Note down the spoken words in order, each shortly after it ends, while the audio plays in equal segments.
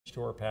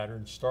Store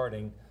pattern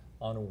starting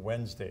on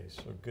Wednesday.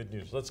 So good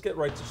news. Let's get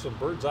right to some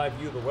bird's eye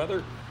view of the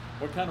weather.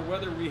 What kind of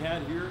weather we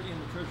had here in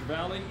the Treasure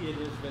Valley? It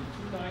has been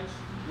too nice,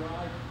 too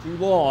dry, too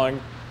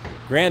long.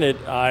 Granted,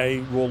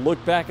 I will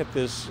look back at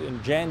this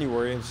in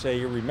January and say,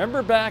 you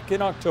remember back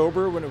in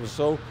October when it was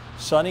so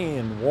sunny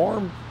and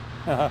warm?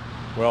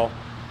 Well,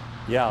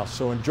 yeah,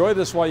 so enjoy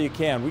this while you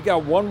can. We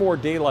got one more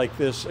day like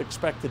this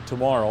expected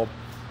tomorrow.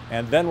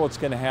 And then what's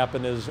going to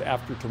happen is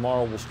after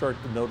tomorrow, we'll start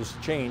to notice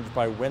a change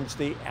by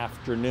Wednesday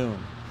afternoon.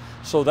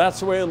 So that's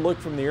the way it looked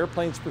from the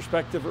airplane's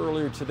perspective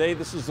earlier today.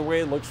 This is the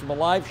way it looks from a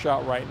live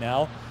shot right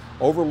now,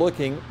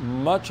 overlooking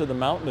much of the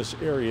mountainous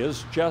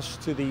areas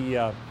just to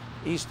the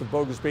east of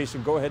Bogus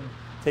Basin. Go ahead and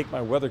take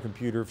my weather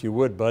computer if you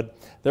would, bud.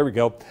 There we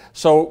go.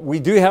 So we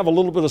do have a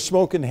little bit of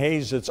smoke and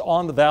haze that's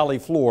on the valley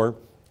floor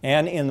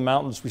and in the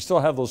mountains. We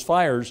still have those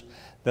fires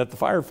that the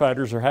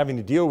firefighters are having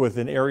to deal with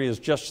in areas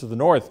just to the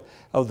north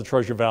of the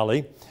Treasure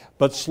Valley.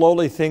 But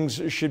slowly things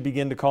should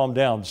begin to calm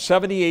down.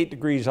 78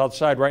 degrees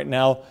outside right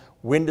now.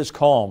 Wind is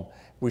calm.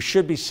 We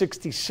should be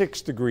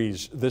 66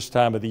 degrees this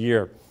time of the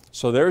year.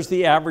 So there's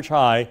the average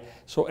high.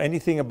 So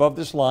anything above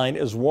this line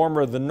is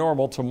warmer than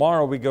normal.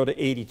 Tomorrow we go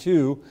to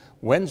 82.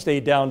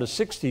 Wednesday down to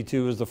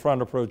 62 as the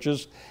front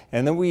approaches.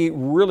 And then we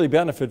really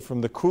benefit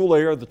from the cool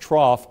air of the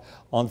trough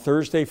on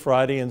Thursday,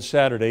 Friday, and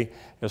Saturday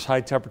as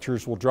high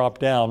temperatures will drop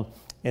down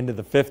into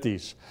the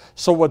 50s.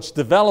 So what's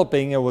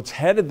developing and what's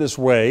headed this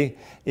way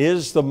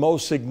is the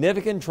most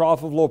significant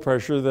trough of low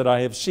pressure that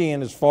I have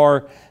seen as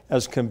far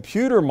as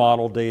computer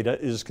model data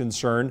is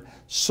concerned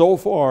so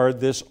far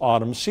this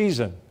autumn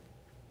season.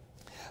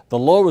 The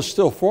low is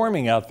still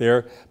forming out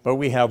there, but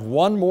we have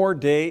one more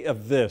day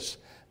of this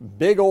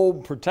big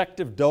old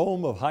protective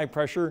dome of high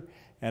pressure,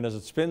 and as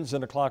it spins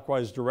in a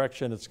clockwise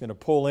direction, it's going to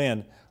pull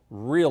in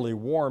really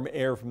warm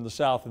air from the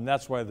south, and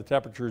that's why the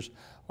temperatures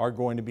are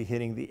going to be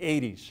hitting the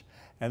 80s.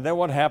 And then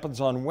what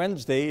happens on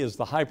Wednesday is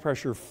the high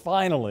pressure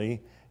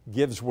finally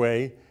gives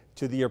way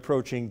to the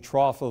approaching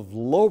trough of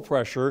low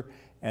pressure,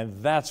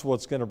 and that's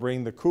what's going to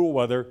bring the cool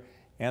weather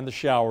and the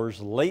showers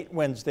late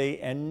Wednesday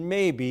and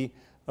maybe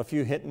a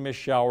few hit and miss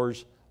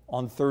showers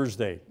on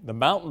Thursday. The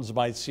mountains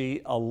might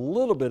see a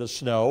little bit of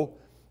snow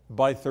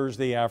by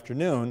Thursday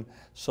afternoon,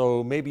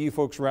 so maybe you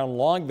folks around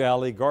Long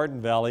Valley,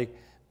 Garden Valley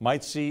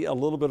might see a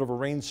little bit of a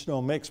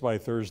rain-snow mix by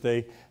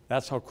Thursday.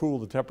 That's how cool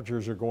the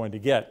temperatures are going to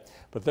get.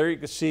 But there you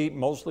can see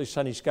mostly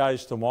sunny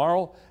skies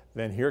tomorrow.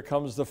 Then here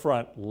comes the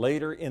front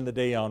later in the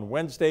day on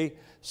Wednesday.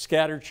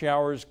 Scattered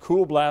showers,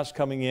 cool blasts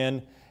coming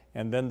in,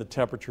 and then the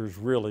temperatures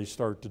really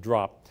start to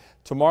drop.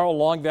 Tomorrow,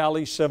 Long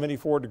Valley,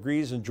 74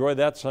 degrees. Enjoy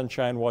that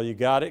sunshine while you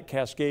got it.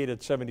 Cascade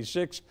at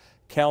 76,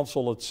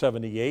 Council at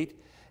 78.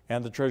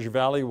 And the Treasure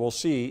Valley will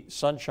see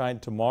sunshine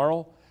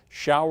tomorrow.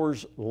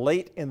 Showers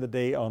late in the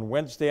day on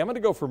Wednesday. I'm going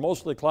to go for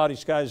mostly cloudy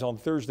skies on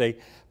Thursday,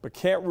 but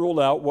can't rule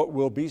out what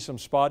will be some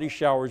spotty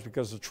showers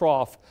because the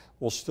trough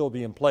will still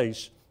be in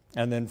place.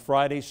 And then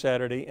Friday,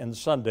 Saturday, and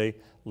Sunday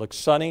looks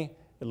sunny.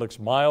 It looks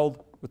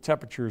mild with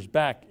temperatures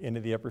back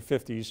into the upper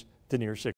 50s to near 60.